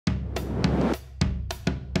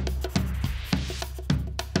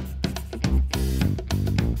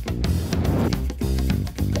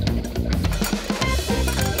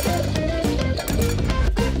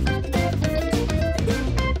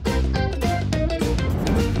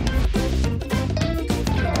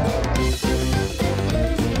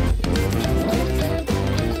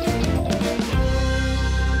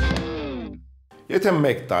Եթե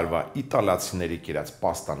մեկ տարվա իտալացիների կերած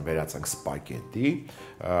պաստան վերածենք սպագետի,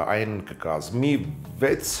 այն կկազմի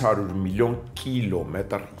 600 միլիոն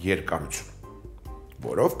կիլոմետր երկարություն,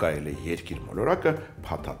 որով կարելի է երկիր մոլորակը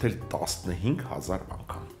փաթաթել 15,000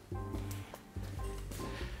 անգամ։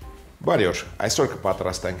 Բարի օր, այսօր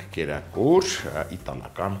կպատրաստենք կերակուր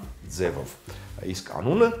իտալական ձևով, իսկ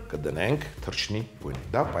անունը կդնենք թռչնի բույն,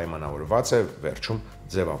 դա պայմանավորված է վերջում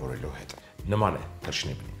ձևավորելու հետ։ Նման է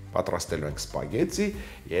թռչնի բույնին, պատրաստելու ենք սպագետի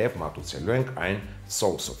և մատուցելու ենք այն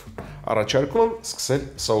սոուսով։ Առաջարկում եմ սկսել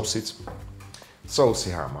սոուսից։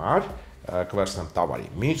 Սոուսի համար կվերցնեմ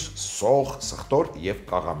տավարի միս, սող, սխտոր և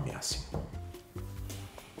կաղամ միասին։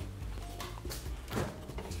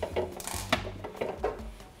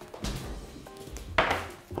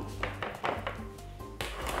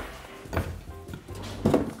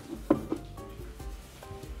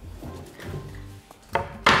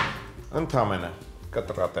 Ընդամենը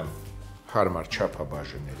կտրատեմ հարմար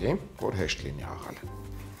չափաբաժինների, որ հեշտ լինի աղալ։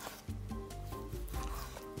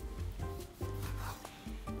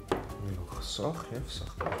 Λίγο սոխ և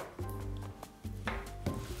սխտոր։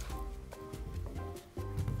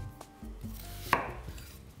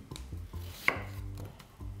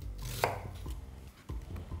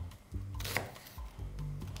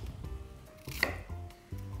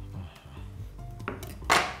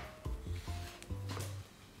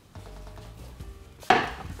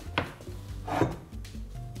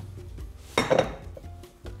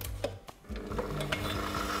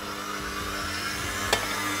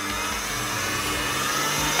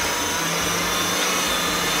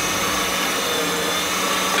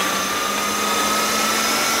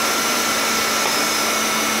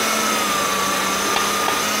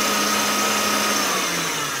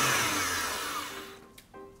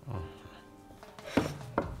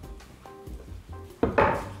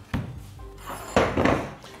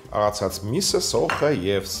 Աղացած միսը, սոխը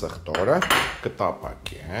և սխտորը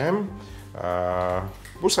կտապակեմ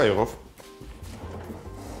բուսայուղով։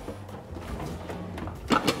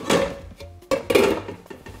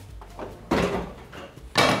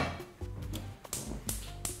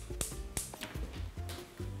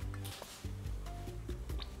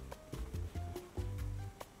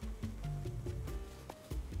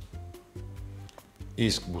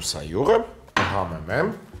 Իսկ բուսայուղը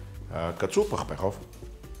կհամեմեմ կծու պղպեղով։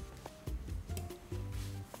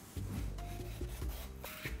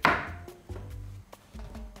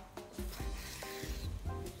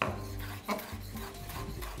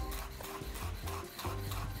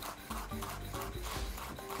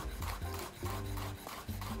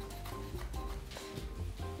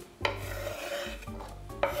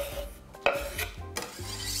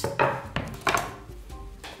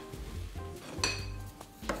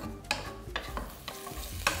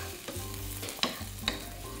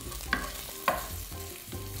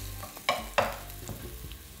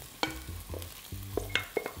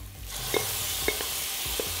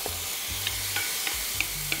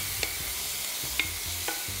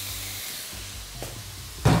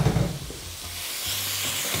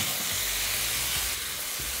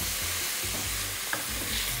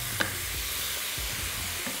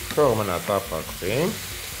 Թող մնա տապակվի,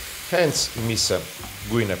 հենց միսը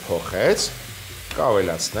գույնը փոխեց,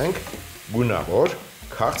 կավելացնենք գունավոր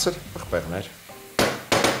քաղցր պղպեղներ։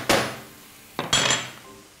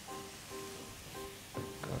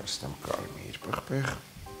 Կվերցնեմ կարմիր պղպեղ։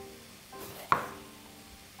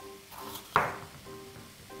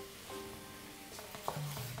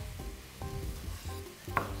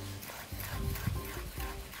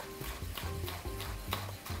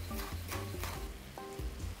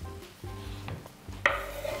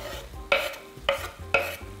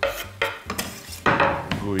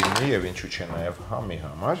 Գույնի և ինչու չէ նաև համի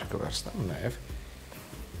համար կվերցնեմ նաև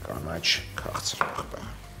կանաչ քաղցր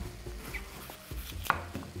պղպեղը։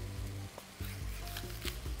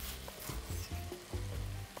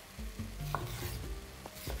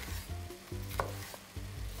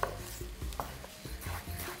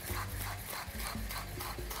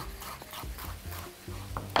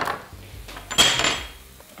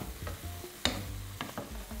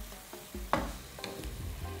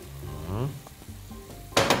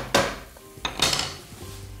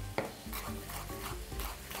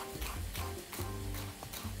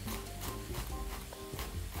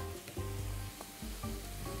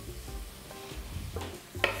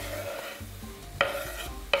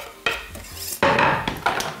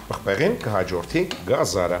 Պղպեղին կհաջորդի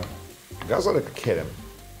գազարը։ Գազարը կքերեմ։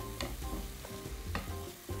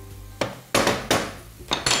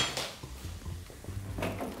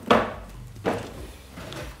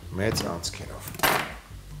 Մեծ անցքերով։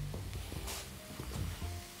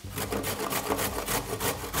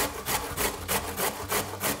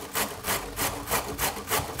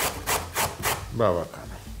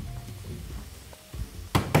 Բավական է։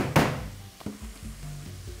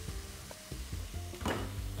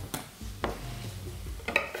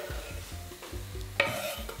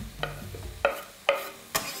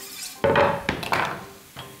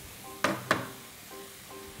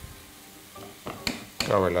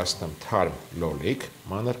 Կավելացնեմ թարմ լոլիկ,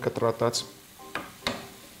 մանր կտրատած։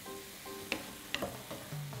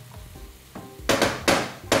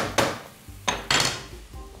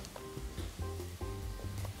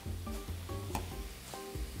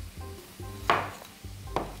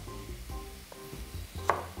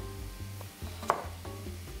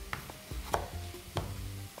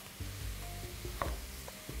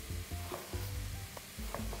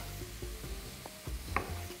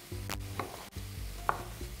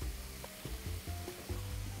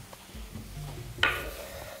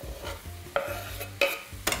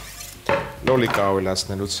 Լոլիկը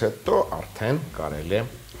ավելացնելուց հետո արդեն կարելի է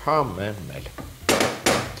համեմել։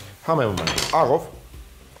 Համեմում ենք աղով,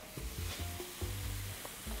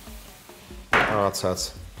 աղացած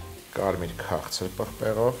կարմիր քաղցր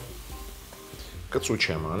պղպեղով, կծու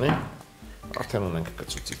չեմ անի, արդեն ունենք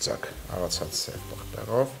կծու ծիծակ, աղացած սև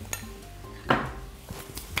պղպեղով,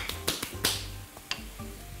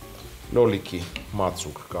 լոլիկի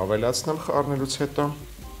մածուկ կավելացնեմ խառնելուց հետո,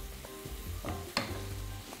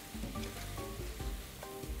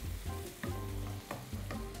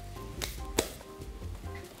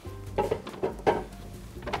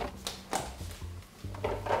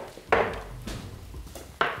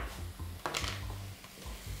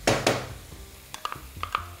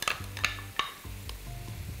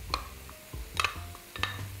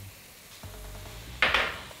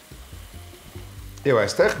 Եվ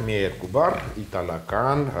այստեղ մի երկու բառ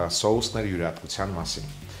իտալական սոուսների յուրահատկության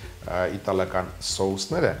մասին։ Իտալական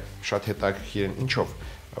սոուսները շատ հետաքրքիր են ինչով,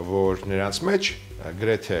 որ նրանց մեջ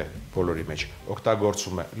գրեթե բոլորի մեջ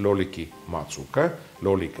օգտագործում է լոլիկի մածուկը,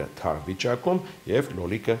 լոլիկը թարմ վիճակում եւ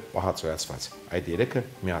լոլիկը պահածոյացված։ Այդ երեքը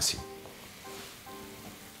միասին։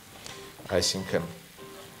 Այսինքն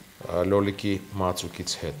լոլիկի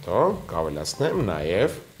մածուկից հետո կավելացնեմ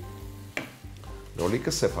նաեւ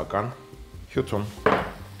լոլիկը սեփական հյութում,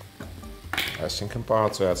 այսինքն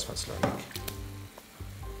պահածոյացված լոլիկ։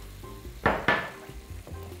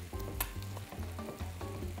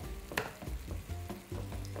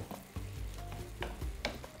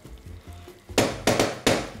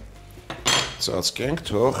 Ծածկենք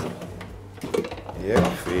թող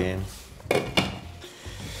եփվի։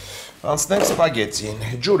 Անցնենք սպագետին։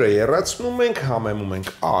 Ջուրը եռացնում ենք, համեմում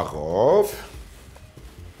ենք աղով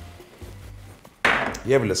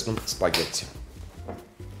և լցնում սպագետի։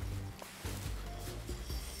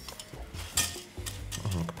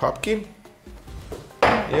 Փափկի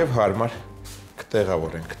և հարմար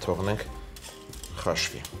կտեղավորենք, կթողնենք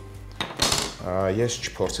խաշվի։ Ես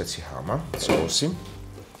չփորձեցի համը, սոուսի,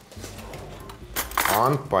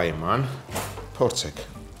 անպայման փորձեք,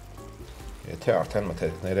 եթե արդեն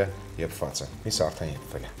մթերքները եփված են, միս արդեն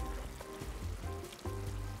եփվել է։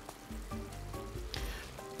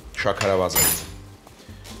 Շաքարավազից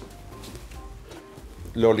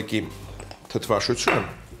լոլիկի թթվաշությունը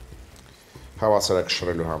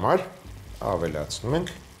հավասարակշռելու համար ավելացնում ենք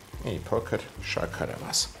մի փոքր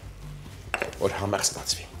շաքարավազ, որ համեղ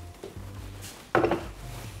ստացվի։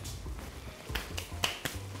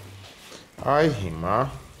 Այ հիմա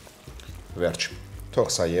վերջ, թող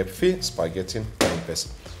սա եփվի, սպագետին այնպես։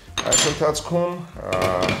 Այս ընթացքում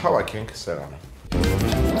հավաքենք սեղանը։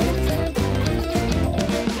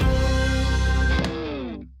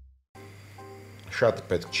 Շատ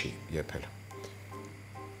պետք չի եփել։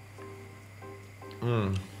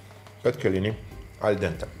 Պետք է լինի al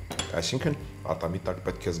dente, այսինքն ատամի տակ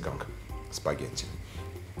պետք է զգանք սպագետին։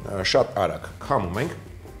 Շատ արագ քամում ենք,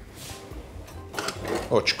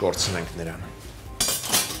 ոչ չկորցնենք նրան։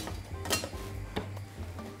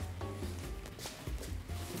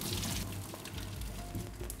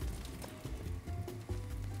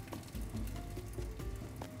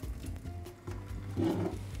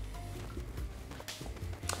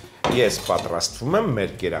 Ես պատրաստվում եմ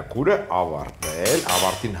մեր կերակուրը ավարտել,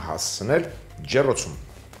 ավարտին հասցնել ջեռոցում։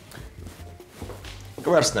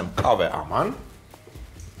 Կվերցնեմ կավե աման,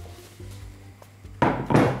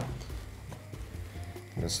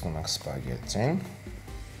 լցնում ենք սպագետին,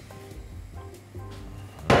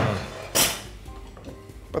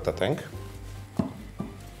 պատտենք,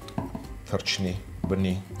 թռչնի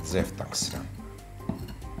բնի ձև տանք սրան։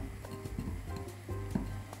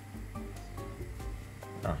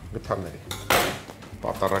 Գթալների,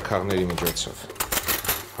 պատառաքաղների միջոցով,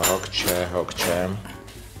 հոգ չէ,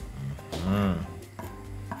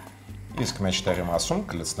 Իսկ մեջտեղի մասում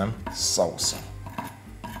կլցնեմ սաուսը։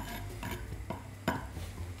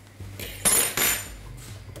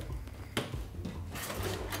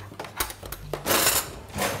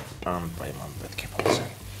 Անպայման պետք է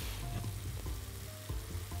փոխել։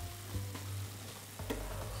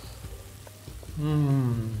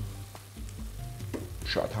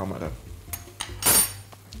 Շատ համեղ է։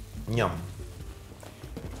 Նյամ։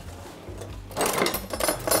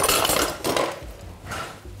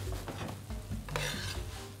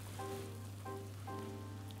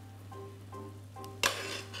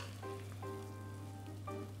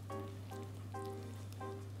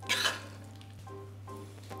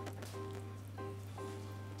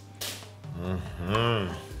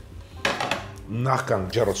 Նախքան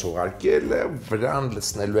ջեռոց ուղարկելը վրան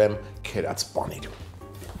լցնելու եմ քերած պանիր։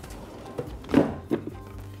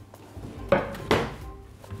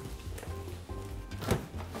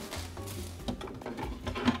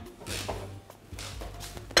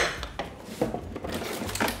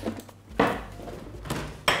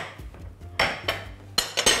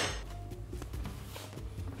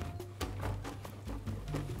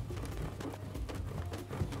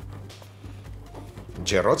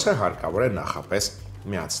 Ջեռոցը հարկավոր է նախապես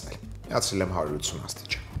միացնել։ Միացրել եմ 180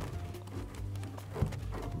 աստիճան։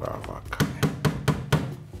 Բավական է։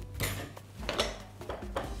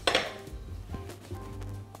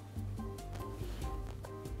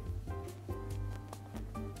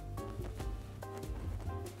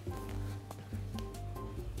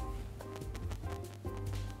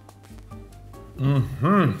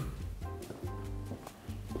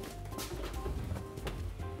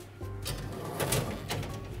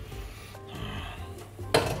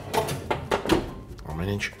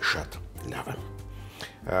 Ինչ շատ լավ է։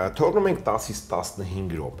 Թողնում ենք 10-ից 15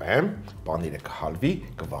 րոպե, պանիրը կհալվի,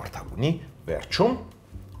 կվարդագունի, վերջում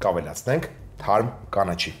կավելացնենք թարմ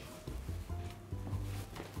կանաչի։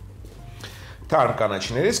 Թարմ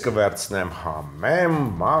կանաչիներից կվերցնեմ համեմ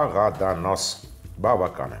մաղադանոս,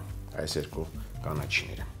 բավական է այս երկու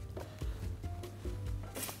կանաչիները։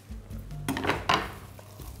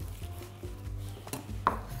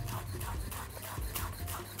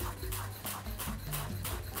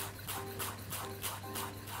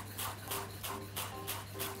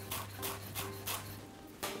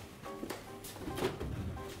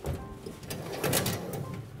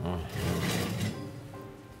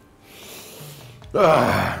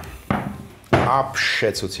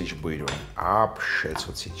 Ապշեցուցիչ բույրուն,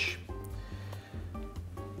 ապշեցուցիչ։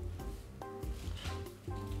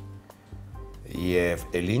 Եվ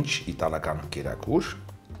էլ ինչ իտալական կերակուր,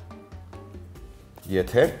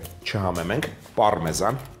 եթե չհամեմենք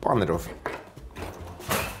պարմեզան պաներով։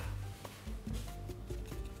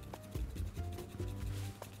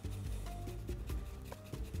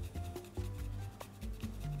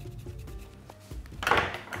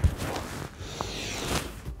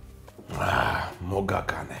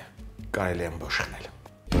 Մոգական է, կարելի եմ բոշխնել։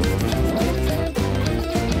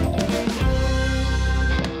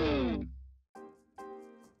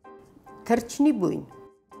 Թռչնի բույն։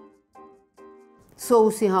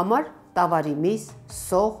 Սոուսի համար տավարի միս,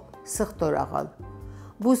 սող, սխտորաղալ։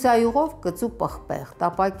 Բուսայուղով կծու պղպեղ,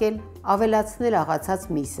 տապակել, ավելացնել աղացած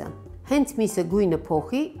միսը։ Հենց միսը գույնը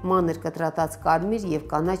փոխի, մանր կտրատած կարմիր և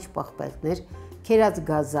կանաչ պղպեղներ, քերած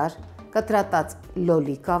գազար, կտրատած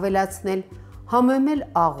լոլիկ ավելացնել, համեմել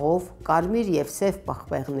աղով, կարմիր և սև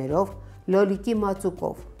պղպեղներով, լոլիկի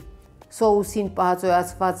մածուկով։ Սոուսին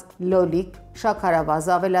պահածոյացված լոլիկ, շաքարավազ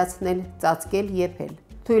ավելացնել, ծածկել, եփել։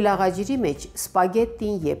 Թույլ աղաջրի մեջ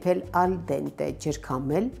սպագետտին եփել al dente,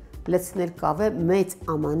 ջրքամել, լցնել կավե մեծ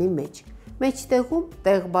ամանի մեջ։ Մեջտեղում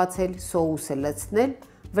տեղ բացել, սոուսը լցնել,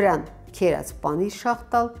 վրան քերած պանիր շաղ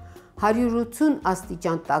տալ, 180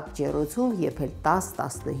 աստիճան տաք ջեռոցում եփել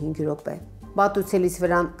 10-15 րոպե։ Բատուցելիս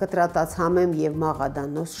վրան կտրատած համեմ և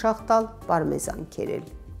մաղադանոս շաղ տալ, պարմեզան քերել։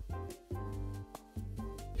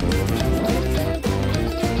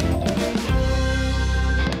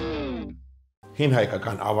 Հին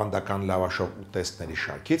հայկական ավանդական լավաշով ուտեստների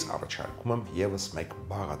շարքից առաջարկում եմ ևս մեկ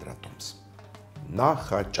բաղադրատոմս։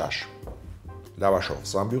 Նախաճաշ։ Լավաշով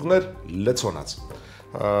զամբյուղներ լցոնած։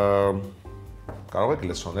 Կարող եք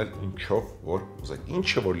լցոնել ինչով որ ուզեք,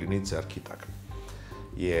 ինչը որ լինի ձեռքի տակ։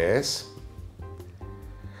 Ես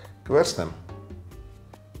կվերցնեմ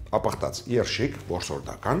ապախտած երշիկ,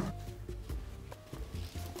 որսորդական,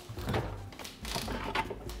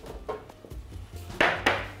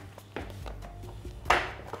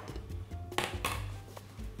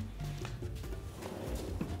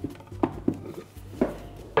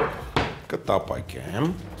 կտապակեմ,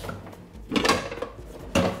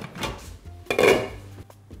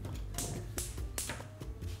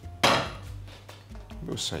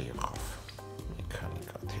 բուսայուղով, մի քանի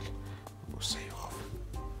կաթիլ բուսայուղով։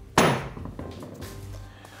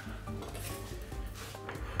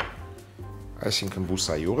 Այսինքն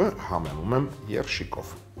բուսայուղը համեմում եմ երշիկով։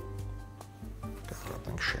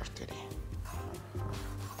 Կտրատենք շերտերի։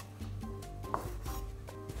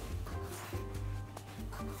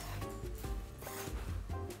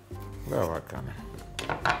 Բավական է։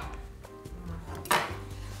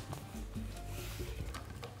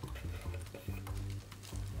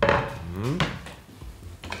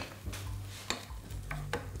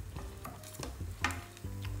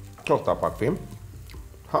 Թող տապակվի,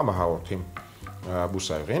 համը հաղորդիմ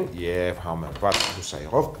բուսայուղին և համեմված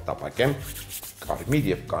բուսայուղով կտապակեմ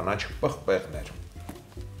կարմիր և կանաչ պղպեղներ։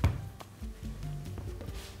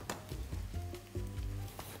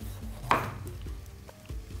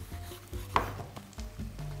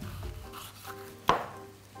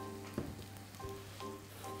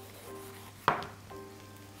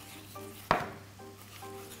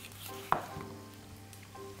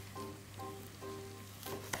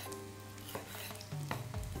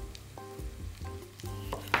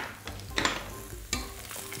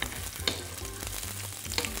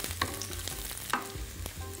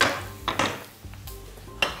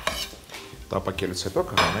 Տապակելուց հետո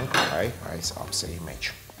կհանենք այս ափսեի մեջ։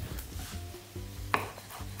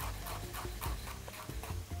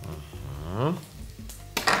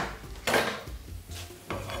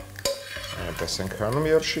 Այնպես ենք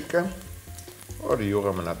հանում երշիկը, որ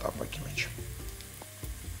յուղը մնա տապակի մեջ։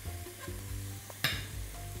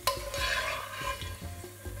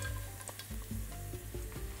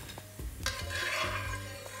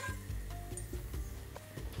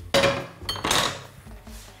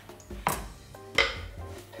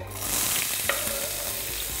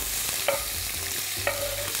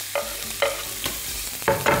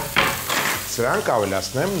 Սրանք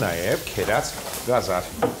ավելացնեմ նաև քերած գազար։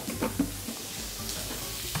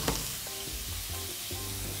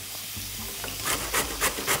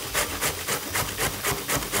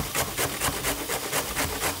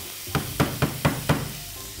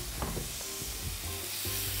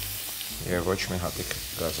 Եվ ոչ մի հատիկ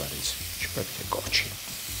գազարից, չպետք է կորչի։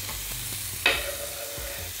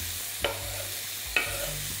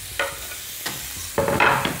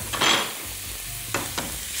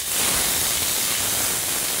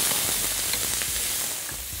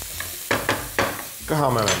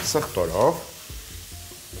 Կհամեմեմ սխտորով,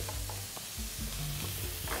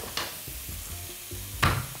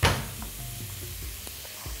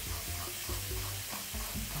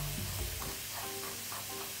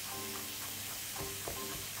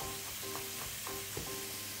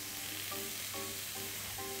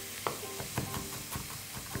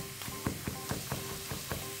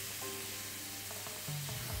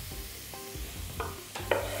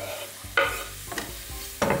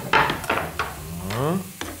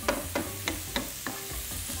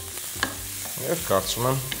 և կարծում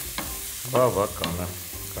եմ բավական է,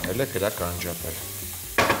 կարելի է գրակ անջատել։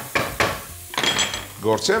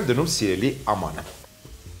 Գործի եմ դնում սիրելի ամանը։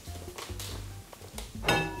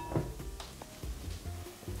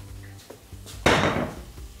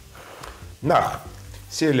 Նախ,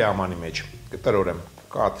 սիրելի ամանի մեջ կտրորեմ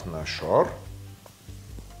կաթնաշոր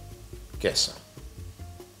կեսը։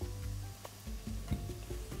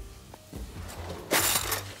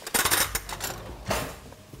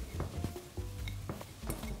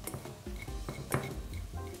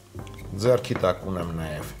 Ձեռքի տակ ունեմ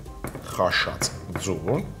նաև խաշած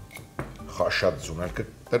ձուն, խաշած ձուներ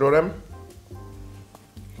կտրորեմ։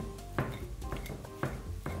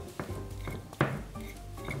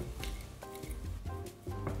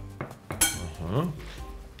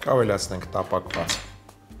 Կավելացնենք տապակված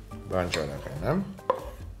բանջարեղենը։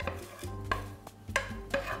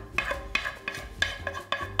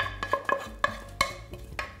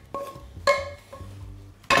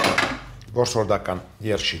 Որսորդական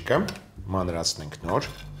երշիկը մանրացնենք նոր։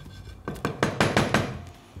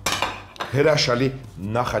 Հրաշալի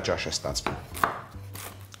նախաճաշ է ստացվում։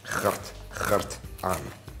 Խրտ-խրտ-ան,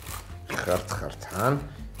 խրտ-խրտ-ան,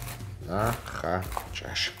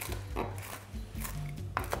 նախաճաշ։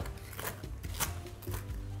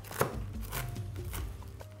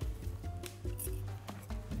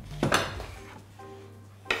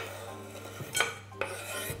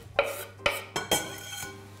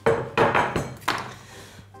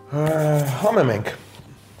 Համեմենք,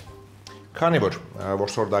 քանի որ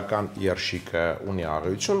որսորդական երշիկը ունի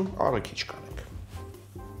աղյություն, աղը քիչ կանենք։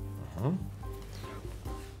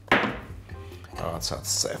 Աղացած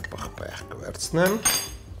սև պղպեղ կվերցնեմ։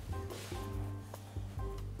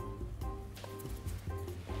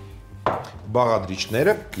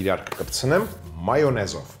 Բաղադրիչները իրար կկպցնեմ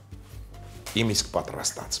մայոնեզով, իմ իսկ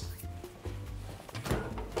պատրաստած։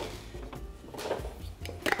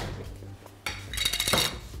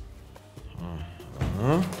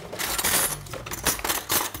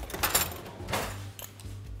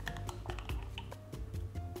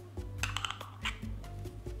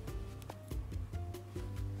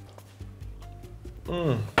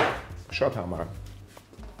 Շատ համար է։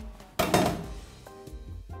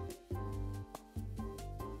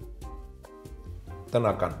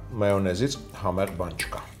 Տնական մայոնեզից համեղ բան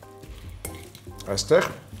չկա։ Այստեղ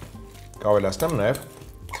կավելացնեմ նաև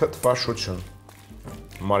թթվաշություն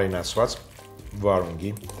մարինացված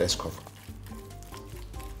վարունգի տեսքով։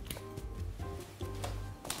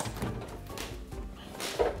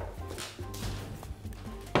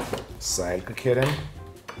 Սա էլ կքերեմ։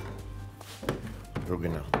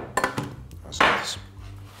 Ռուգինա, ասած։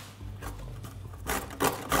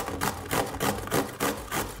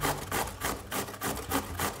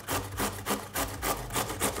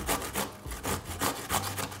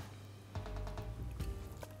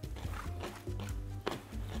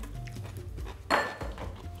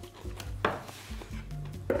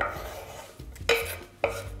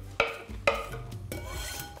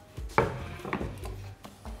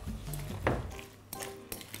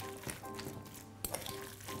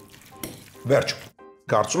 Վերջ,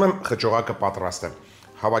 կարծում եմ խճողակը պատրաստեմ,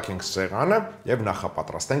 հավաքենք սեղանը և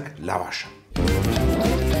նախապատրաստենք լավաշը։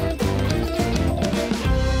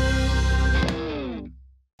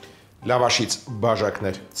 Լավաշից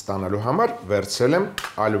բաժակներ ստանալու համար վերցրել եմ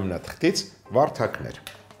ալյումնաթղթից վարդակներ։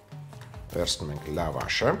 Վերցնում ենք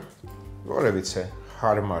լավաշը, որևիցե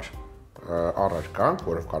հարմար առարկա,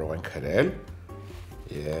 որով կարող ենք հրել,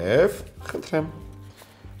 և խնդրեմ,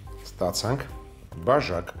 ստացանք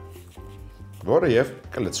բաժակ, որը և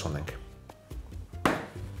կլցունենք։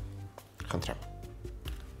 Խնդրեմ։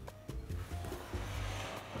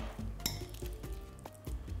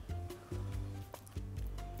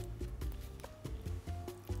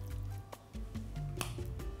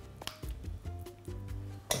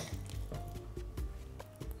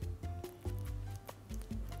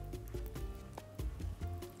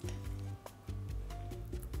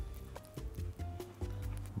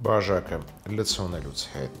 Բաժակը լցոնելուց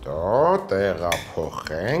հետո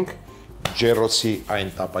տեղափոխենք ջեռոցի այն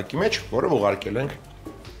տապակի մեջ, որը ուղարկել ենք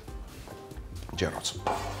ջեռոց։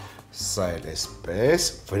 Սա էլ էսպես,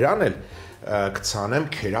 վրան էլ կցանեմ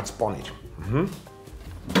քերած պանիր։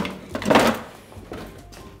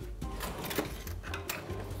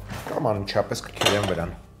 Կամ անմիջապես կքերեմ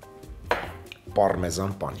վրան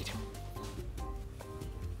պարմեզան պանիր։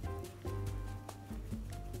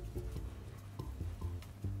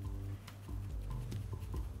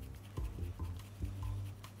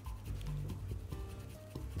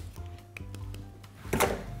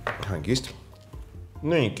 Հանգիստ,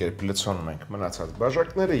 նույն կերպ լցոնում ենք մնացած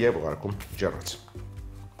բաժակները և ուղարկում ջեռոց։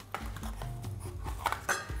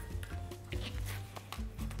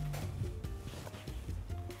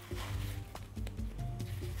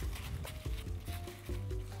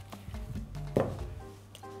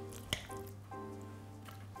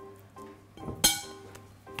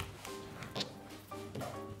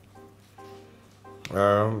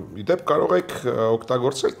 Իդեպ կարող եք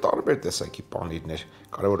օգտագործել տարբեր տեսակի պանիրներ,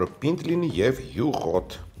 կարևորը պինդ լինի և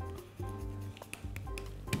յուղոտ։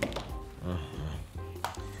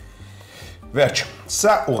 Վերջ,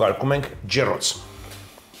 սա ուղարկում ենք ջեռոց։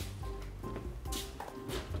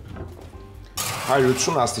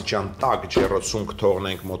 180 աստիճան տաք ջեռոցում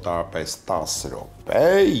կթողնենք մոտավորապես 10 րոպե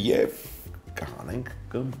և կհանենք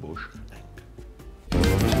կմբոշվենք։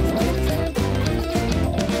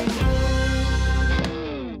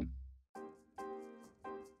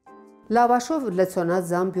 Լավաշով լցոնած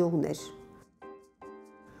զամբյուղներ։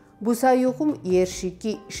 Բուսայուղում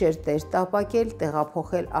երշիկի շերտեր տապակել,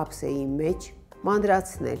 տեղափոխել ափսեի մեջ,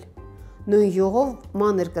 մանրացնել։ Նույն յուղով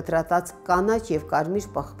մանր կտրատած կանաչ և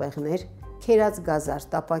կարմիր պղպեղներ, քերած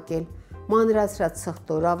գազար տապակել, մանրացրած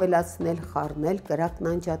սխտոր ավելացնել, խառնել, կրակն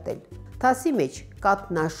անջատել։ Թասի մեջ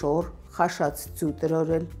կատնաշոր, խաշած ձու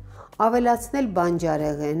տրորել, ավելացնել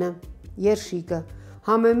բանջարեղենը, երշիկը,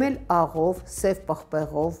 համեմել աղով, սև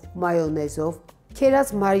պղպեղով, մայոնեզով,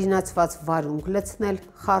 քերած մարինացված վարունգ լցնել,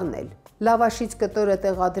 խառնել։ Լավաշից կտորը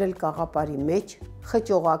տեղադրել կաղապարի մեջ,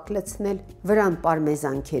 խճողակ լցնել, վրան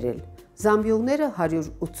պարմեզան քերել։ Զամբյուղները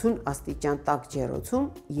 180 աստիճան տաք ջեռոցում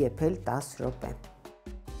եփել 10 րոպե։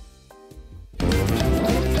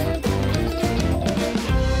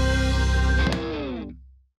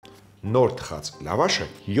 Նոր թխած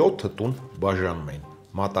լավաշը 7 տուն բաժանում էին։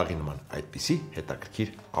 Մատաղի նման այդպիսի հետաքրքիր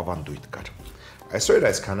ավանդույթ կար։ Այսօր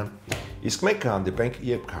այսքանը, իսկ մենք կհանդիպենք,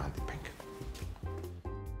 երբ կհանդիպենք։